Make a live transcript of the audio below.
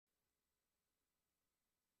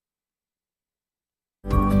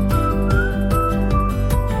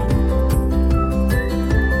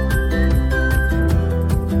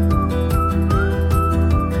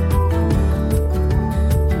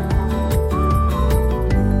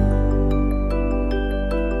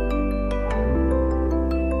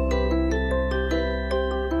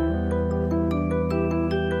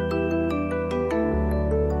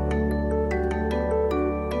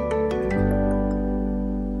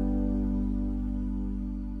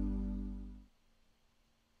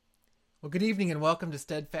Well, good evening and welcome to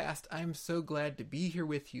Steadfast. I'm so glad to be here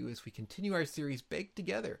with you as we continue our series Baked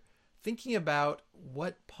Together, thinking about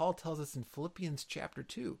what Paul tells us in Philippians chapter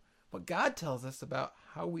 2, what God tells us about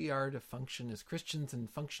how we are to function as Christians and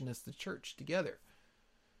function as the church together.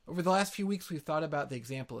 Over the last few weeks, we've thought about the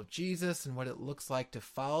example of Jesus and what it looks like to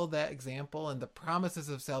follow that example and the promises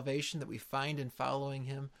of salvation that we find in following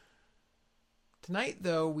him. Tonight,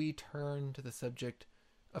 though, we turn to the subject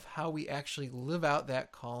of how we actually live out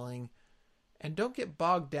that calling and don't get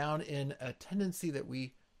bogged down in a tendency that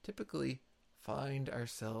we typically find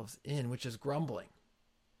ourselves in, which is grumbling.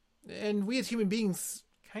 And we as human beings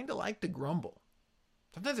kind of like to grumble.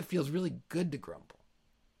 Sometimes it feels really good to grumble.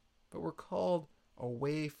 But we're called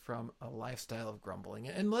away from a lifestyle of grumbling.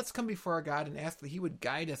 And let's come before our God and ask that he would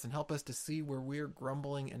guide us and help us to see where we're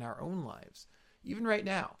grumbling in our own lives, even right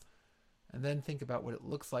now. And then think about what it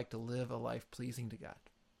looks like to live a life pleasing to God.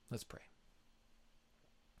 Let's pray.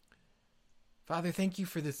 Father, thank you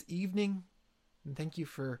for this evening, and thank you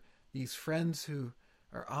for these friends who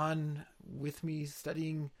are on with me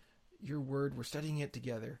studying your word. We're studying it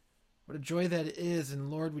together. What a joy that is, and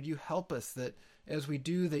Lord, would you help us that as we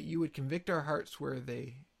do, that you would convict our hearts where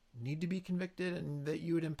they need to be convicted, and that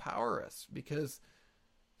you would empower us, because,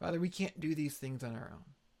 Father, we can't do these things on our own.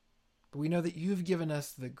 But we know that you've given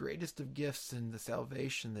us the greatest of gifts in the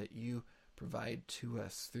salvation that you provide to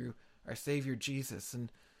us through our Savior Jesus,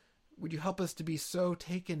 and would you help us to be so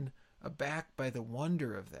taken aback by the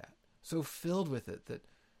wonder of that, so filled with it, that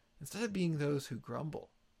instead of being those who grumble,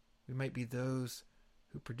 we might be those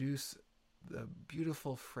who produce the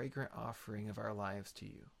beautiful, fragrant offering of our lives to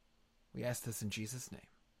you. We ask this in Jesus' name.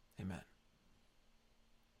 Amen.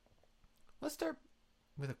 Let's start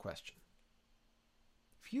with a question.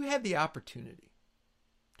 If you had the opportunity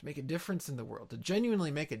to make a difference in the world, to genuinely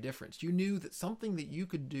make a difference, you knew that something that you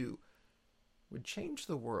could do would change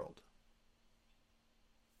the world,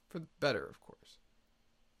 for the better, of course,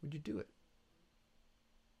 would you do it?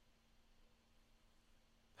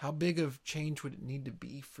 How big of change would it need to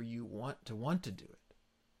be for you want to do it?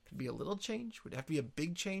 Could it be a little change? Would it have to be a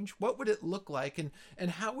big change? What would it look like? And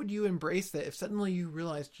how would you embrace that if suddenly you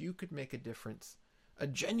realized you could make a difference, a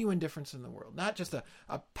genuine difference in the world? Not just a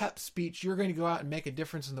pep speech, you're going to go out and make a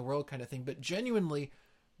difference in the world kind of thing, but genuinely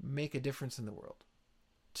make a difference in the world.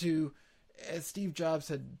 To, as Steve Jobs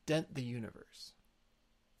said, dent the universe.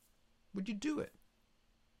 Would you do it?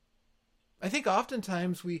 I think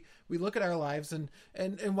oftentimes we look at our lives and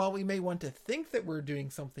while we may want to think that we're doing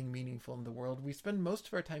something meaningful in the world, we spend most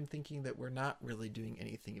of our time thinking that we're not really doing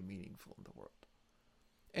anything meaningful in the world.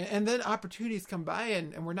 And then opportunities come by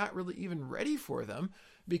and we're not really even ready for them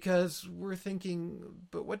because we're thinking,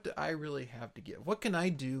 but what do I really have to give? What can I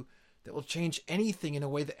do that will change anything in a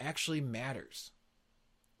way that actually matters?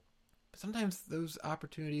 But sometimes those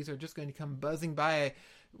opportunities are just going to come buzzing by.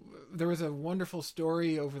 There was a wonderful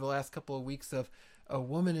story over the last couple of weeks of a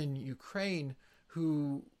woman in Ukraine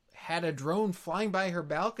who had a drone flying by her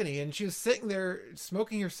balcony, and she was sitting there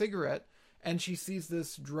smoking her cigarette, and she sees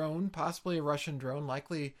this drone, possibly a Russian drone,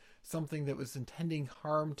 likely something that was intending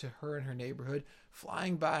harm to her and her neighborhood,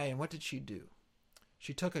 flying by. And what did she do?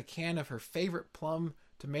 She took a can of her favorite plum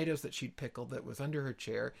tomatoes that she'd pickled that was under her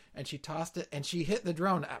chair, and she tossed it, and she hit the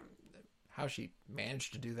drone. How she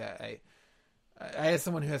managed to do that, I as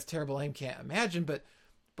someone who has terrible aim can't imagine, but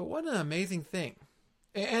what an amazing thing.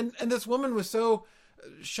 And this woman was so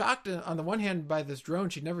shocked on the one hand by this drone.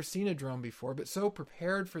 She'd never seen a drone before, but so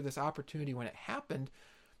prepared for this opportunity when it happened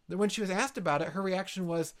that when she was asked about it, her reaction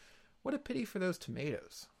was, what a pity for those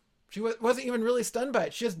tomatoes. She wasn't even really stunned by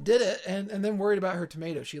it. She just did it and then worried about her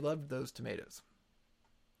tomatoes. She loved those tomatoes.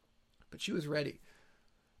 But she was ready.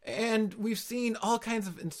 And we've seen all kinds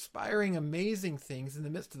of inspiring, amazing things in the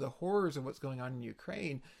midst of the horrors of what's going on in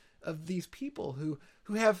Ukraine, of these people who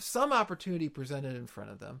have some opportunity presented in front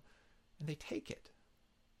of them, and they take it.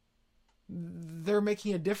 They're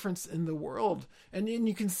making a difference in the world. And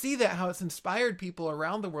you can see that, how it's inspired people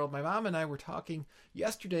around the world. My mom and I were talking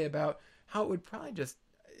yesterday about how it would probably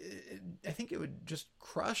I think it would just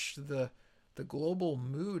crush the global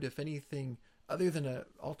mood if anything other than an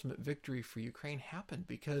ultimate victory for Ukraine happened,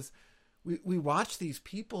 because we watch these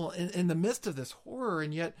people in the midst of this horror,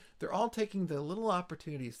 and yet they're all taking the little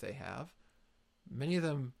opportunities they have. Many of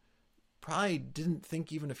them probably didn't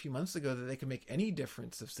think even a few months ago that they could make any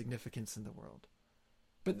difference of significance in the world.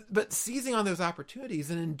 But seizing on those opportunities,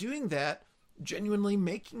 and in doing that, genuinely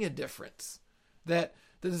making a difference. That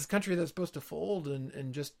this country that's supposed to fold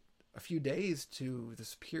in just a few days to the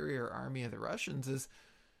superior army of the Russians is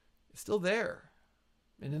still there.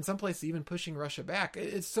 And in some places even pushing Russia back.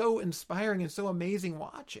 It's so inspiring and so amazing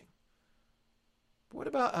watching. But what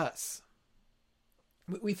about us?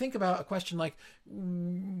 We think about a question like,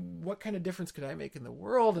 what kind of difference could I make in the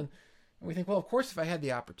world? And we think, well, of course, if I had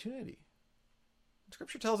the opportunity.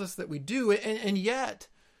 Scripture tells us that we do, and yet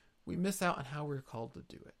we miss out on how we're called to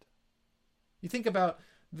do it. You think about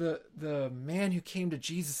the man who came to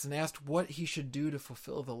Jesus and asked what he should do to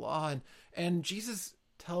fulfill the law, and Jesus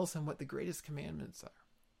tells him what the greatest commandments are.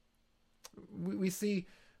 We see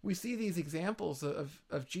these examples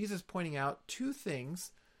of Jesus pointing out two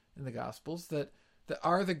things in the Gospels that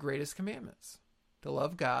are the greatest commandments: to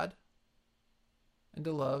love God and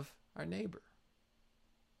to love our neighbor.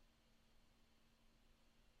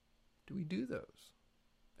 Do we do those?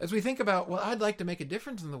 As we think about, well, I'd like to make a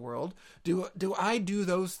difference in the world, do I do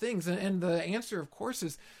those things? And the answer, of course,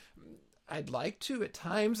 is I'd like to at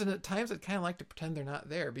times, and at times I'd kind of like to pretend they're not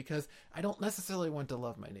there because I don't necessarily want to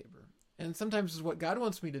love my neighbor. And sometimes it's what God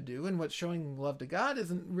wants me to do, and what's showing love to God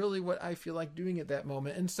isn't really what I feel like doing at that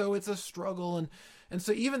moment. And so it's a struggle. And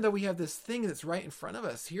so even though we have this thing that's right in front of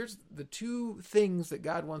us, here's the two things that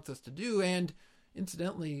God wants us to do, and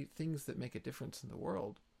incidentally, things that make a difference in the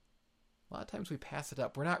world. A lot of times we pass it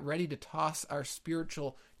up. We're not ready to toss our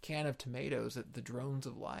spiritual can of tomatoes at the drones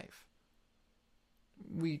of life.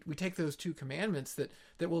 We take those two commandments that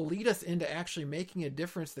will lead us into actually making a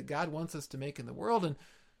difference that God wants us to make in the world, and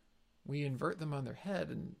we invert them on their head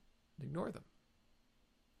and ignore them.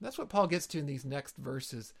 And that's what Paul gets to in these next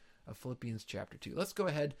verses of Philippians chapter 2. Let's go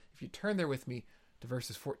ahead, if you turn there with me, to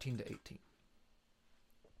verses 14 to 18.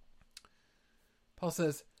 Paul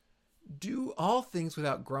says, "Do all things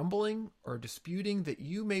without grumbling or disputing, that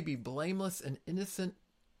you may be blameless and innocent,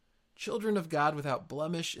 children of God without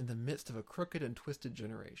blemish in the midst of a crooked and twisted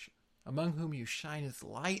generation, among whom you shine as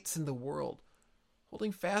lights in the world,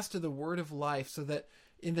 holding fast to the word of life, so that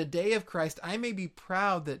in the day of Christ I may be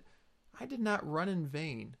proud that I did not run in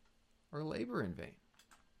vain or labor in vain.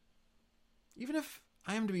 Even if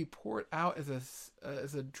I am to be poured out as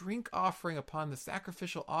a drink offering upon the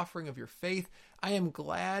sacrificial offering of your faith, I am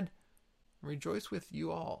glad and rejoice with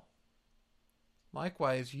you all.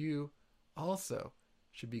 Likewise, you also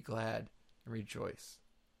should be glad and rejoice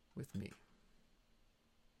with me."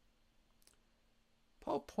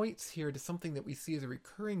 Paul points here to something that we see as a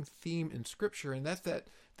recurring theme in Scripture, and that's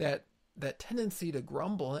that tendency to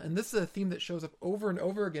grumble. And this is a theme that shows up over and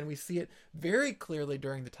over again. We see it very clearly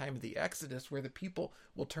during the time of the Exodus, where the people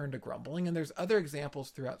will turn to grumbling, and there's other examples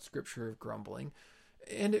throughout Scripture of grumbling.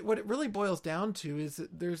 And what it really boils down to is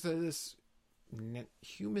that there's this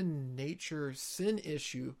human nature sin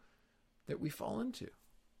issue that we fall into.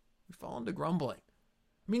 We fall into grumbling.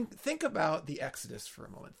 I mean, think about the Exodus for a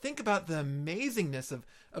moment. Think about the amazingness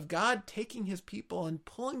of God taking his people and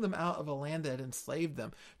pulling them out of a land that had enslaved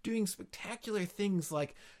them, doing spectacular things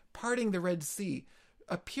like parting the Red Sea,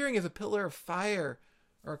 appearing as a pillar of fire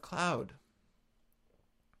or a cloud,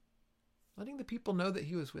 letting the people know that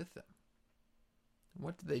he was with them. And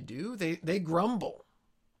what do? They grumble.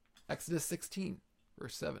 Exodus 16,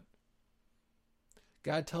 verse 7.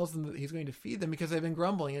 God tells them that he's going to feed them because they've been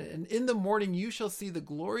grumbling. And in the morning you shall see the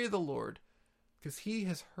glory of the Lord, because he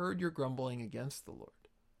has heard your grumbling against the Lord.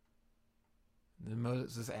 And then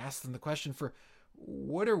Moses asks them the question, "For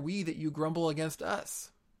what are we that you grumble against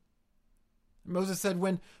us?" Moses said,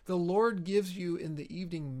 "When the Lord gives you in the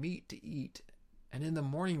evening meat to eat, and in the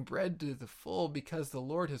morning bread to the full, because the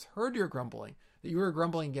Lord has heard your grumbling, that you are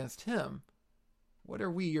grumbling against him, what are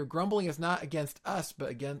we? Your grumbling is not against us, but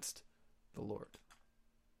against the Lord."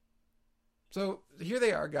 So here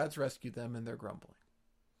they are, God's rescued them, and they're grumbling.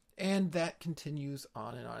 And that continues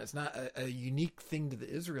on and on. It's not a unique thing to the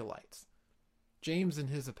Israelites. James in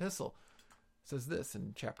his epistle says this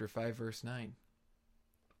in chapter 5, verse 9.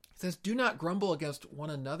 He says, "Do not grumble against one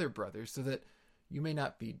another, brothers, so that you may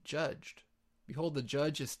not be judged. Behold, the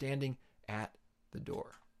judge is standing at the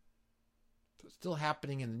door." So it's still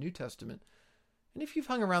happening in the New Testament. And if you've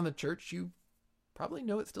hung around the church, you probably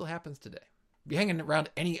know it still happens today. Be hanging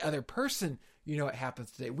around any other person, you know it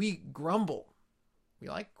happens today. We grumble. We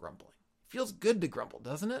like grumbling. It feels good to grumble,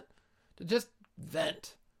 doesn't it? To just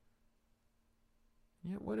vent.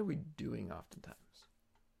 Yet what are we doing oftentimes?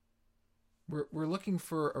 We're looking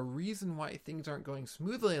for a reason why things aren't going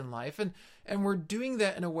smoothly in life, and we're doing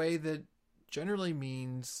that in a way that generally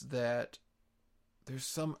means that there's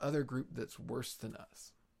some other group that's worse than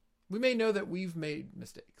us. We may know that we've made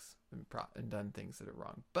mistakes and done things that are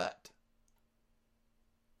wrong, but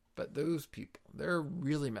those people, they're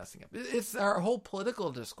really messing up. It's our whole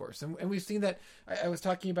political discourse. And we've seen that. I was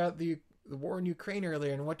talking about the war in Ukraine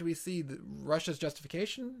earlier, and what do we see? Russia's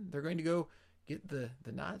justification? They're going to go get the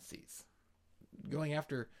Nazis, going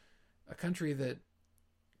after a country that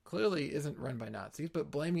clearly isn't run by Nazis,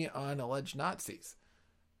 but blaming it on alleged Nazis.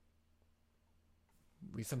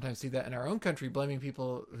 We sometimes see that in our own country, blaming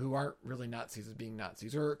people who aren't really Nazis as being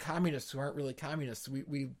Nazis, or communists who aren't really communists.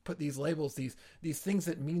 We put these labels, these things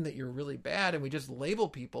that mean that you're really bad, and we just label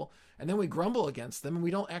people, and then we grumble against them, and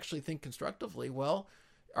we don't actually think constructively. Well,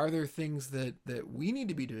 are there things that we need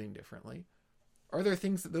to be doing differently? Are there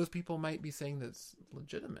things that those people might be saying that's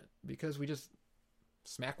legitimate? Because we just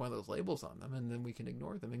smack one of those labels on them, and then we can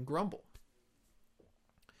ignore them and grumble.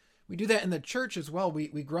 We do that in the church as well. We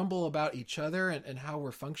grumble about each other and how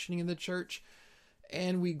we're functioning in the church.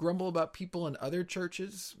 And we grumble about people in other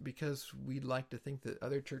churches because we'd like to think that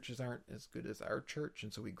other churches aren't as good as our church.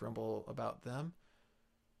 And so we grumble about them.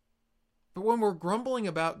 But when we're grumbling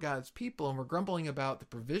about God's people and we're grumbling about the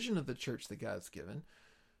provision of the church that God's given,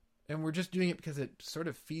 and we're just doing it because it sort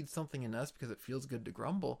of feeds something in us because it feels good to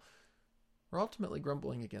grumble, we're ultimately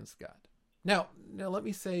grumbling against God. Now let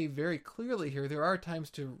me say very clearly here, there are times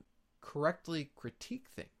to correctly critique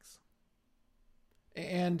things.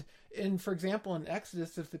 And for example, in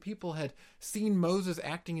Exodus, if the people had seen Moses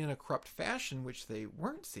acting in a corrupt fashion, which they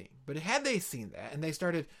weren't seeing, but had they seen that and they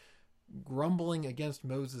started grumbling against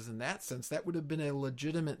Moses in that sense, that would have been a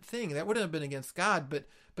legitimate thing. That wouldn't have been against God,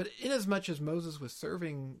 but inasmuch as Moses was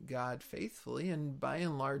serving God faithfully, and by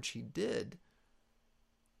and large he did,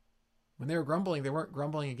 when they were grumbling, they weren't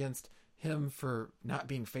grumbling against him for not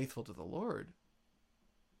being faithful to the Lord.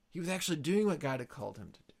 He was actually doing what God had called him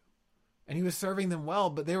to do. And he was serving them well,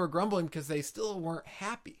 but they were grumbling because they still weren't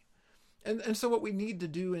happy. And so what we need to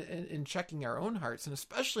do in checking our own hearts, and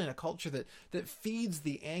especially in a culture that feeds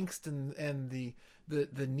the angst and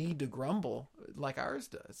the need to grumble like ours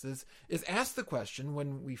does, is ask the question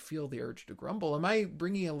when we feel the urge to grumble, am I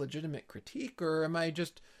bringing a legitimate critique, or am I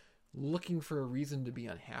just looking for a reason to be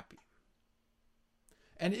unhappy?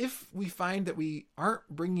 And if we find that we aren't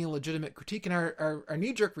bringing a legitimate critique, and our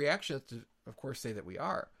knee-jerk reaction is to, of course, say that we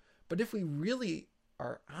are, but if we really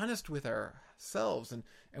are honest with ourselves and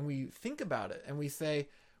we think about it and we say,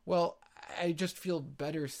 well, I just feel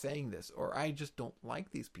better saying this, or I just don't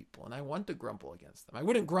like these people and I want to grumble against them. I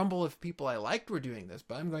wouldn't grumble if people I liked were doing this,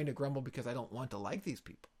 but I'm going to grumble because I don't want to like these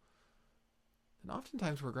people. And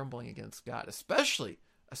oftentimes we're grumbling against God, especially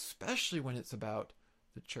when it's about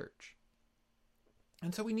the church.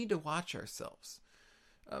 And so we need to watch ourselves.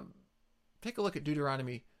 Take a look at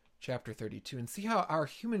Deuteronomy chapter 32 and see how our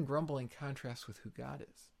human grumbling contrasts with who God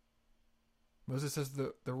is. Moses says,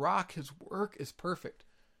 the rock, his work is perfect,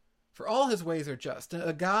 for all his ways are just.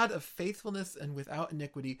 A God of faithfulness and without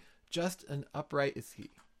iniquity, just and upright is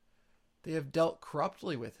he. They have dealt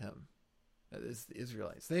corruptly with him, that is the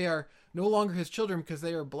Israelites. They are no longer his children because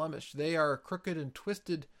they are blemished. They are a crooked and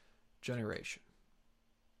twisted generation.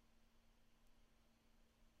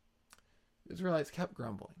 The Israelites kept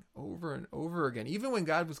grumbling over and over again. Even when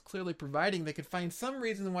God was clearly providing, they could find some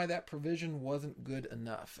reason why that provision wasn't good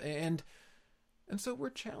enough. And so we're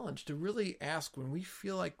challenged to really ask when we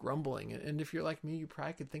feel like grumbling. And if you're like me, you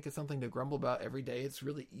probably could think of something to grumble about every day. It's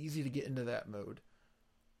really easy to get into that mode.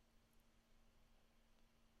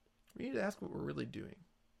 We need to ask what we're really doing.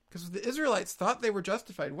 Because the Israelites thought they were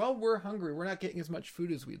justified. Well, we're hungry. We're not getting as much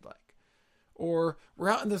food as we'd like. Or we're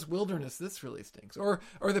out in this wilderness. This really stinks. Or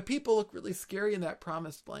the people look really scary in that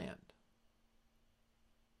promised land.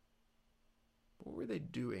 What were they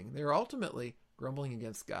doing? They were ultimately grumbling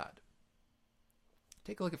against God.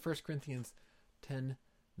 Take a look at 1 Corinthians 10,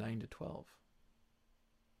 9-12.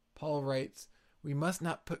 Paul writes, "We must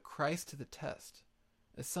not put Christ to the test,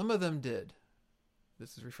 as some of them did."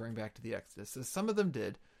 This is referring back to the Exodus. "As some of them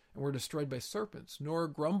did, and were destroyed by serpents, nor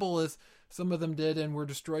grumble as some of them did and were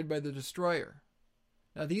destroyed by the destroyer.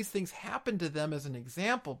 Now these things happened to them as an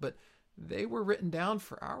example, but they were written down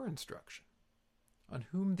for our instruction, on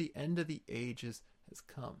whom the end of the ages has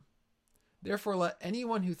come. Therefore let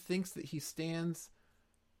anyone who thinks that he stands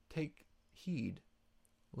take heed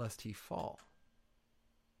lest he fall."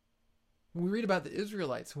 When we read about the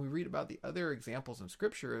Israelites and we read about the other examples in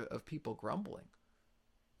Scripture of people grumbling,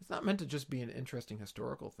 it's not meant to just be an interesting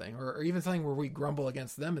historical thing, or even something where we grumble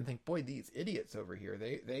against them and think, boy, these idiots over here,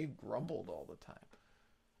 they grumbled all the time.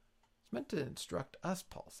 It's meant to instruct us,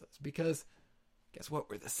 Paul says, because guess what?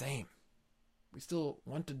 We're the same. We still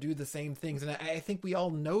want to do the same things. And I think we all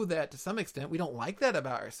know that to some extent. We don't like that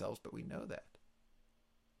about ourselves, but we know that.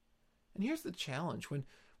 And here's the challenge. When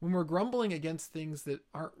we're grumbling against things that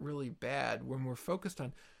aren't really bad, when we're focused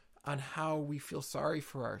on how we feel sorry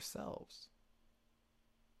for ourselves,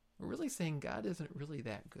 we're really saying God isn't really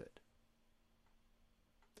that good.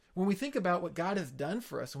 When we think about what God has done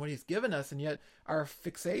for us and what he's given us, and yet our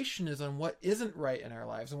fixation is on what isn't right in our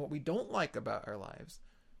lives and what we don't like about our lives,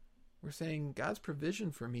 we're saying God's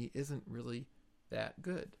provision for me isn't really that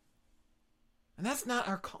good. And that's not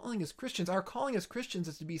our calling as Christians. Our calling as Christians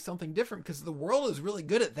is to be something different, because the world is really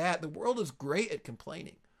good at that. The world is great at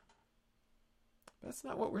complaining. That's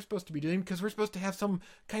not what we're supposed to be doing, because we're supposed to have some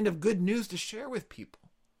kind of good news to share with people.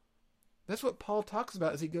 That's what Paul talks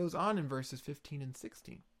about as he goes on in verses 15 and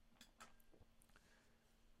 16.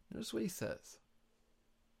 Notice what he says.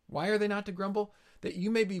 Why are they not to grumble? That you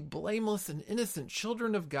may be blameless and innocent,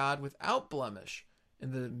 children of God, without blemish,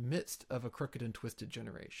 in the midst of a crooked and twisted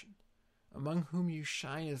generation, among whom you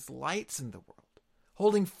shine as lights in the world,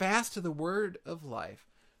 holding fast to the word of life,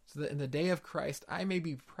 so that in the day of Christ I may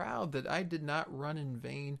be proud that I did not run in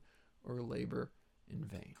vain or labor in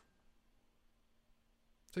vain.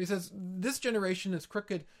 So he says, this generation is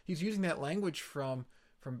crooked. He's using that language from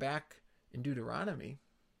back in Deuteronomy.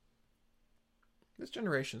 This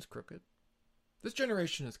generation is crooked. This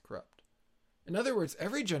generation is corrupt. In other words,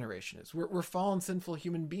 every generation is. We're fallen, sinful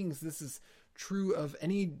human beings. This is true of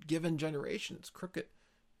any given generation. It's crooked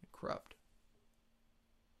and corrupt.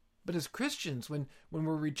 But as Christians, when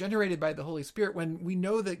we're regenerated by the Holy Spirit, when we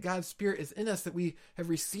know that God's Spirit is in us, that we have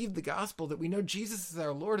received the gospel, that we know Jesus is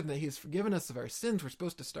our Lord and that he has forgiven us of our sins, we're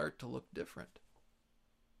supposed to start to look different.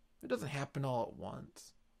 It doesn't happen all at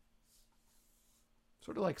once.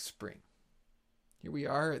 Sort of like spring. Here we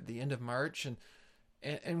are at the end of March,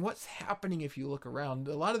 and what's happening if you look around?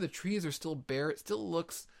 A lot of the trees are still bare. It still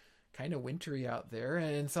looks kind of wintry out there.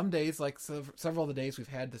 And some days, like several of the days we've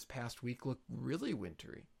had this past week, look really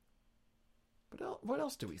wintry. But what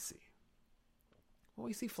else do we see? Well,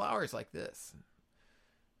 we see flowers like this.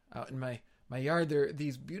 Out in my yard, there are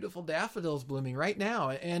these beautiful daffodils blooming right now.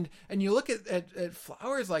 And you look at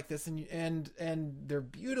flowers like this, and they're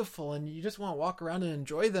beautiful, and you just want to walk around and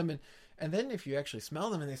enjoy them. And then if you actually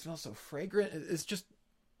smell them and they smell so fragrant,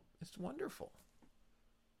 it's wonderful.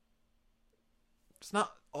 It's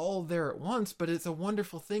not all there at once, but it's a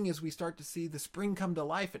wonderful thing as we start to see the spring come to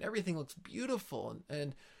life and everything looks beautiful.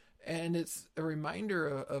 And it's a reminder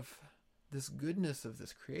of this goodness of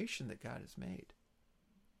this creation that God has made.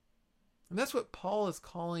 And that's what Paul is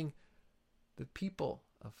calling the people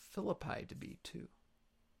of Philippi to be too.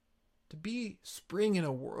 To be spring in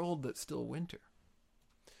a world that's still winter.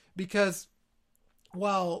 Because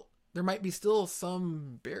while there might be still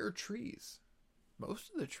some bare trees,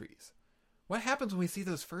 most of the trees, what happens when we see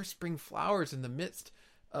those first spring flowers in the midst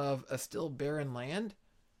of a still barren land?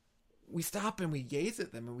 We stop and we gaze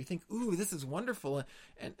at them and we think, ooh, this is wonderful.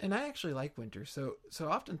 And I actually like winter. So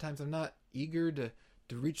oftentimes I'm not eager to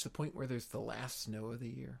reach the point where there's the last snow of the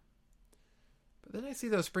year. But then I see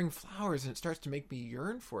those spring flowers and it starts to make me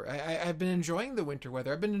yearn for it. I've been enjoying the winter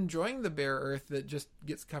weather. I've been enjoying the bare earth that just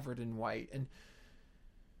gets covered in white. And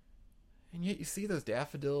yet you see those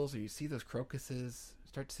daffodils or you see those crocuses,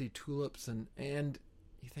 start to see tulips, and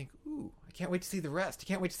you think, ooh, I can't wait to see the rest. I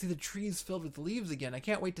can't wait to see the trees filled with leaves again. I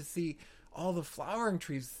can't wait to see all the flowering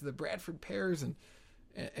trees, the Bradford pears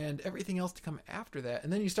and everything else to come after that.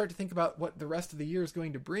 And then you start to think about what the rest of the year is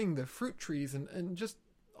going to bring, the fruit trees and just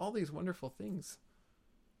all these wonderful things.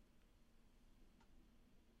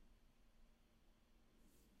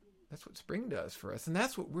 That's what spring does for us. And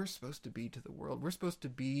that's what we're supposed to be to the world. We're supposed to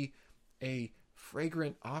be a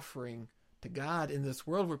fragrant offering to God in this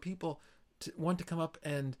world where people want to come up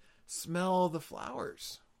and smell the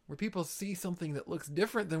flowers, where people see something that looks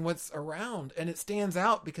different than what's around, and it stands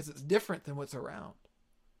out because it's different than what's around.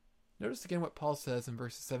 Notice again what Paul says in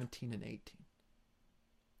verses 17 and 18.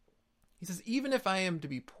 He says, even if I am to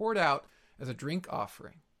be poured out as a drink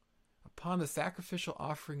offering upon the sacrificial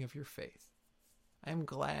offering of your faith, I am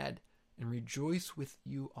glad and rejoice with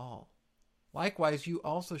you all. Likewise, you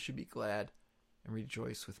also should be glad and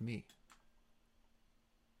rejoice with me.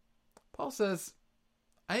 Paul says,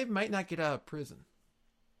 I might not get out of prison.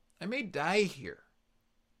 I may die here.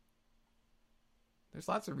 There's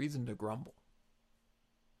lots of reason to grumble.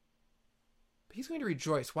 But he's going to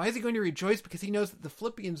rejoice. Why is he going to rejoice? Because he knows that the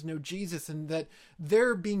Philippians know Jesus and that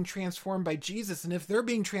they're being transformed by Jesus. And if they're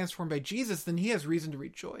being transformed by Jesus, then he has reason to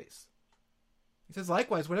rejoice. He says,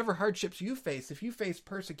 likewise, whatever hardships you face, if you face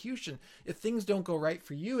persecution, if things don't go right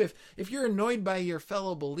for you, if you're annoyed by your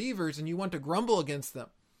fellow believers and you want to grumble against them,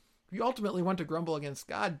 if you ultimately want to grumble against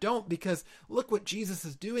God, don't, because look what Jesus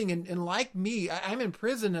is doing. And like me, I'm in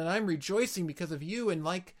prison and I'm rejoicing because of you. And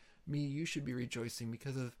like me, you should be rejoicing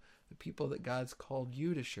because of the people that God's called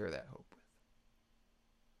you to share that hope with.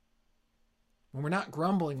 When we're not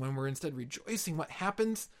grumbling, when we're instead rejoicing, what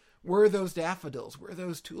happens? We're those daffodils, we're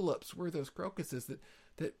those tulips, we're those crocuses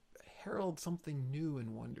that herald something new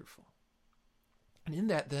and wonderful. And in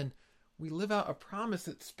that, then, we live out a promise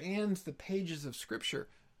that spans the pages of Scripture.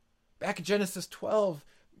 Back in Genesis 12,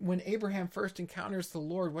 when Abraham first encounters the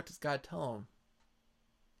Lord, what does God tell him?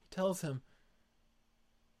 tells him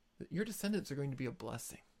that your descendants are going to be a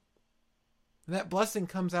blessing. And that blessing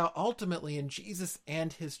comes out ultimately in Jesus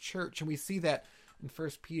and his church. And we see that in 1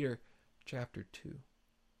 Peter chapter 2.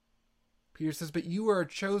 Peter says, but you are a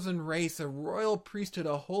chosen race, a royal priesthood,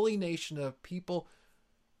 a holy nation, a people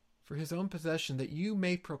for his own possession, that you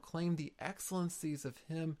may proclaim the excellencies of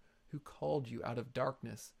him who called you out of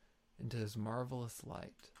darkness into his marvelous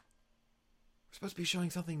light. We're supposed to be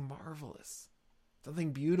showing something marvelous,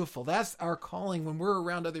 something beautiful. That's our calling when we're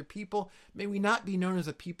around other people. May we not be known as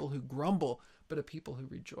a people who grumble, but a people who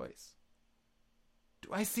rejoice. Do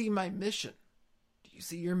I see my mission? Do you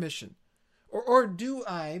see your mission? Or do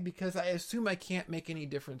I, because I assume I can't make any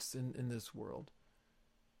difference in this world,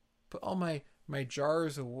 put all my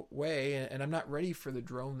jars away and I'm not ready for the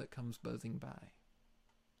drone that comes buzzing by?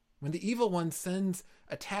 When the evil one sends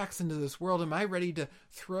attacks into this world, am I ready to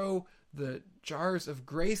throw the jars of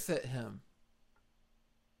grace at him?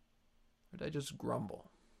 Or did I just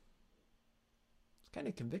grumble? It's kind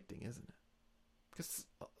of convicting, isn't it? Because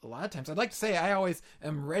a lot of times, I'd like to say I always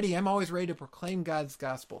am ready. I'm always ready to proclaim God's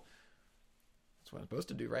gospel. That's what I'm supposed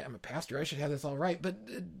to do, right? I'm a pastor. I should have this all right. But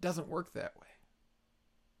it doesn't work that way.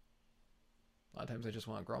 A lot of times I just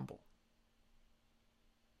want to grumble.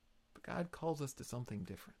 But God calls us to something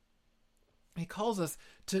different. He calls us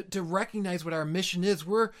to recognize what our mission is.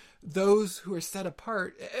 We're those who are set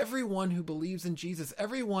apart. Everyone who believes in Jesus,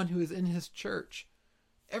 everyone who is in his church,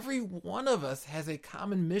 every one of us has a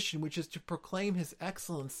common mission, which is to proclaim his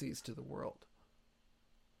excellencies to the world.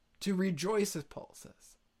 To rejoice, as Paul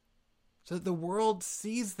says. So that the world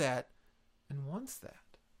sees that and wants that.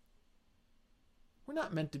 We're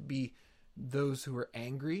not meant to be those who are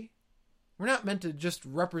angry. We're not meant to just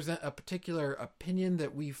represent a particular opinion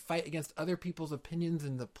that we fight against other people's opinions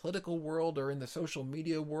in the political world or in the social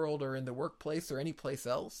media world or in the workplace or any place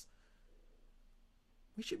else.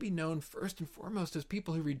 We should be known first and foremost as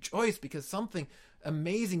people who rejoice because something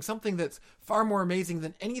amazing, something that's far more amazing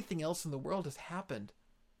than anything else in the world has happened.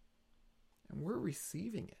 And we're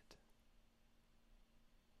receiving it.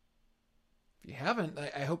 If you haven't,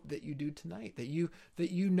 I hope that you do tonight, that you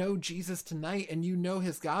know Jesus tonight and you know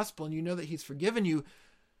his gospel and you know that he's forgiven you.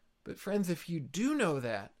 But friends, if you do know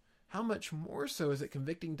that, how much more so is it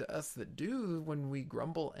convicting to us that do when we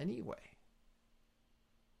grumble anyway?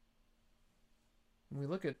 When we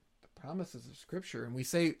look at the promises of Scripture and we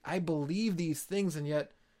say, I believe these things, and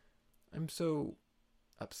yet I'm so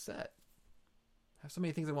upset. I have so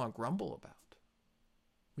many things I want to grumble about.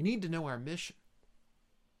 We need to know our mission.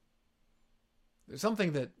 There's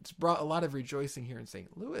something that's brought a lot of rejoicing here in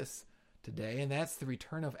St. Louis today, and that's the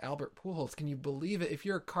return of Albert Pujols. Can you believe it? If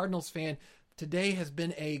you're a Cardinals fan, today has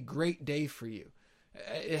been a great day for you.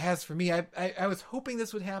 It has for me. I was hoping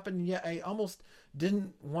this would happen, and yet I almost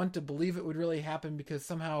didn't want to believe it would really happen because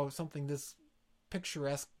somehow something this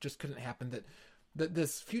picturesque just couldn't happen. That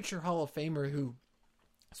this future Hall of Famer who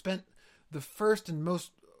spent the first and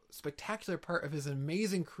most spectacular part of his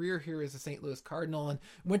amazing career here as a St. Louis Cardinal and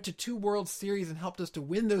went to 2 World Series and helped us to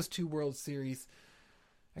win those 2 World Series.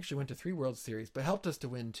 Actually went to 3 World Series, but helped us to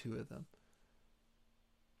win 2 of them.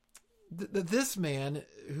 This man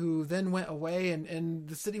who then went away and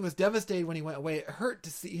the city was devastated when he went away. It hurt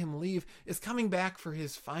to see him leave, is coming back for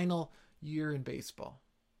his final year in baseball.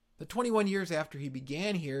 The 21 years after he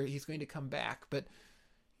began here, he's going to come back, but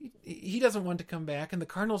he doesn't want to come back, and the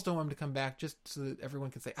Cardinals don't want him to come back just so that everyone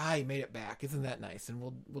can say, he made it back. Isn't that nice? And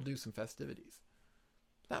we'll do some festivities.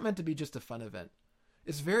 It's not meant to be just a fun event.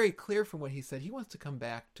 It's very clear from what he said. He wants to come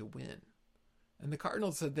back to win. And the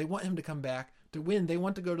Cardinals said they want him to come back to win. They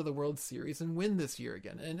want to go to the World Series and win this year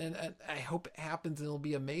again. And I hope it happens and it'll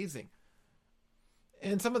be amazing.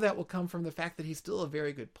 And some of that will come from the fact that he's still a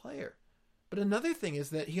very good player. But another thing is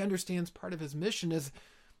that he understands part of his mission is,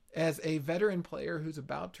 as a veteran player who's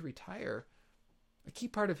about to retire, a key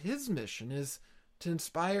part of his mission is to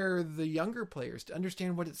inspire the younger players to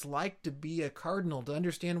understand what it's like to be a Cardinal, to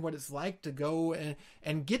understand what it's like to go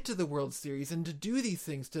and get to the World Series and to do these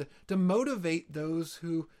things, to motivate those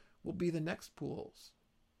who will be the next Pujols.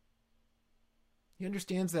 He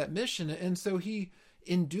understands that mission, and so he,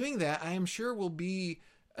 in doing that, I am sure will be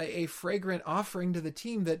a fragrant offering to the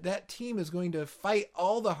team that team is going to fight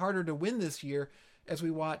all the harder to win this year as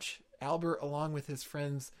we watch Albert, along with his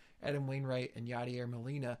friends Adam Wainwright and Yadier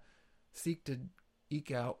Molina, seek to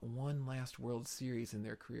eke out one last World Series in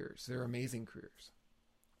their careers, their amazing careers.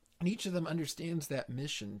 And each of them understands that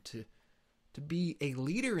mission to be a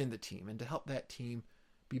leader in the team and to help that team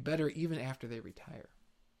be better even after they retire.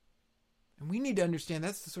 And we need to understand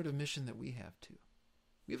that's the sort of mission that we have too.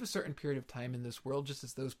 We have a certain period of time in this world, just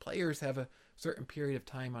as those players have a certain period of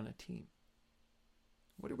time on a team.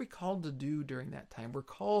 What are we called to do during that time? We're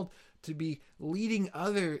called to be leading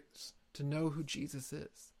others to know who Jesus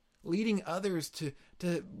is, leading others to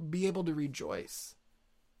be able to rejoice,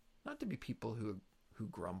 not to be people who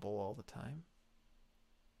grumble all the time.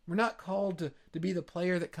 We're not called to be the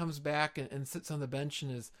player that comes back and sits on the bench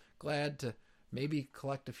and is glad to maybe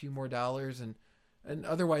collect a few more dollars and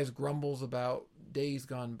otherwise grumbles about days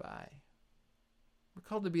gone by. We're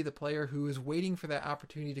called to be the player who is waiting for that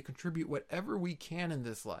opportunity to contribute whatever we can in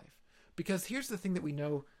this life. Because here's the thing that we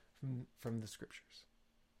know from the scriptures.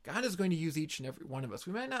 God is going to use each and every one of us.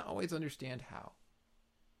 We might not always understand how.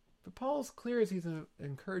 But Paul's clear as he's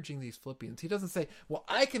encouraging these Philippians. He doesn't say, well,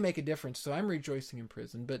 I can make a difference, so I'm rejoicing in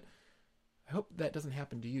prison. But I hope that doesn't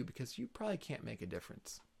happen to you, because you probably can't make a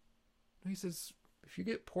difference. He says, if you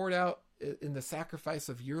get poured out in the sacrifice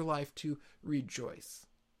of your life, to rejoice.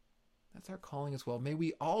 That's our calling as well. May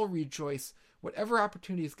we all rejoice whatever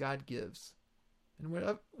opportunities God gives, and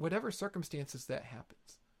whatever circumstances that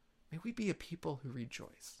happens. May we be a people who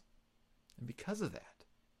rejoice. And because of that,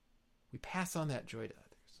 we pass on that joy to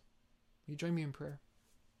others. Will you join me in prayer?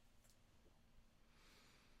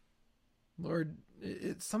 Lord,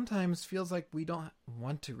 it sometimes feels like we don't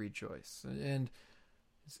want to rejoice. And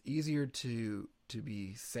it's easier to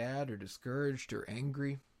be sad or discouraged or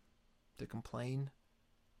angry, to complain.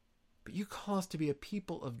 But you call us to be a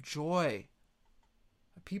people of joy,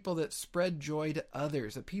 a people that spread joy to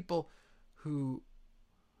others, a people who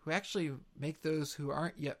actually make those who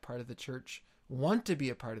aren't yet part of the church want to be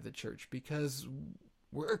a part of the church, because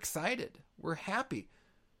we're excited, we're happy.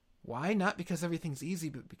 Why? Not because everything's easy,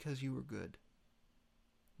 but because you were good.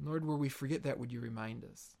 Lord, where we forget that, would you remind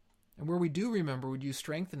us? And where we do remember, would you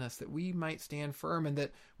strengthen us that we might stand firm, and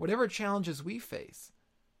that whatever challenges we face,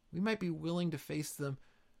 we might be willing to face them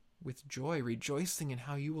with joy, rejoicing in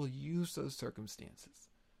how you will use those circumstances,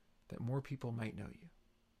 that more people might know you.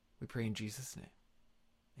 We pray in Jesus' name.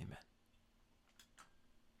 Amen.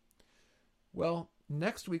 Well,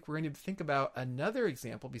 next week we're going to think about another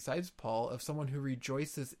example besides Paul of someone who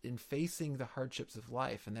rejoices in facing the hardships of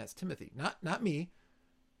life, and that's Timothy. Not me,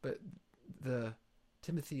 but the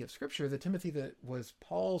Timothy of Scripture, the Timothy that was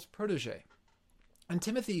Paul's protege. And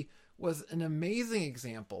Timothy was an amazing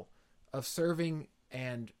example of serving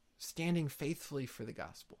and standing faithfully for the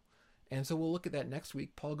gospel. And so we'll look at that next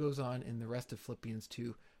week. Paul goes on in the rest of Philippians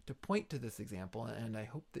 2 to point to this example, and I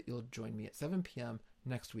hope that you'll join me at 7 p.m.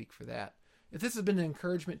 next week for that. If this has been an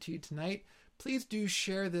encouragement to you tonight, please do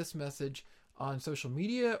share this message on social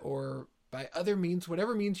media or by other means,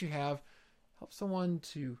 whatever means you have. Help someone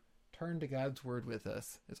to turn to God's word with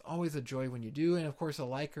us. It's always a joy when you do, and of course a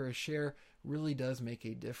like or a share really does make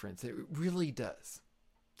a difference. It really does.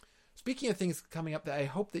 Speaking of things coming up that I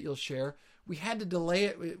hope that you'll share, we had to delay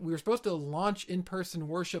it. We were supposed to launch in-person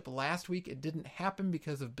worship last week. It didn't happen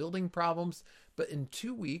because of building problems. But in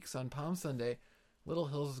 2 weeks, on Palm Sunday, Little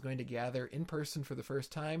Hills is going to gather in person for the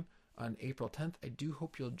first time on April 10th. I do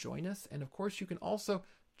hope you'll join us. And of course, you can also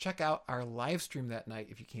check out our live stream that night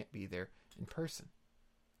if you can't be there in person.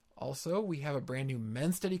 Also, we have a brand new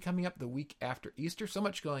men's study coming up the week after Easter. So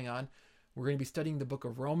much going on. We're going to be studying the book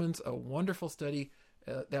of Romans, a wonderful study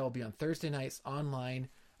that will be on Thursday nights online.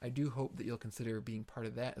 I do hope that you'll consider being part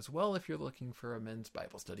of that as well if you're looking for a men's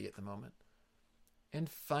Bible study at the moment. And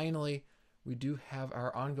finally, we do have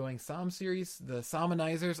our ongoing Psalm series, the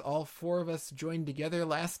Psalmonizers. All 4 of us joined together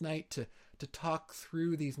last night to talk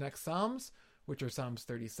through these next Psalms, which are Psalms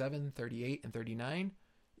 37, 38, and 39.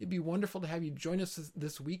 It'd be wonderful to have you join us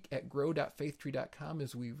this week at grow.faithtree.com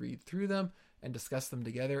as we read through them and discuss them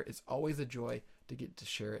together. It's always a joy to get to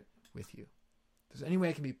share it with you. If there's any way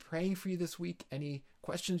I can be praying for you this week, any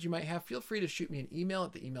questions you might have, feel free to shoot me an email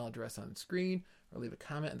at the email address on the screen or leave a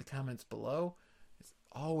comment in the comments below. It's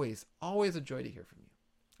always a joy to hear from you.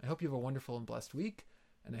 I hope you have a wonderful and blessed week,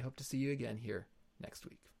 and I hope to see you again here next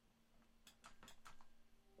week.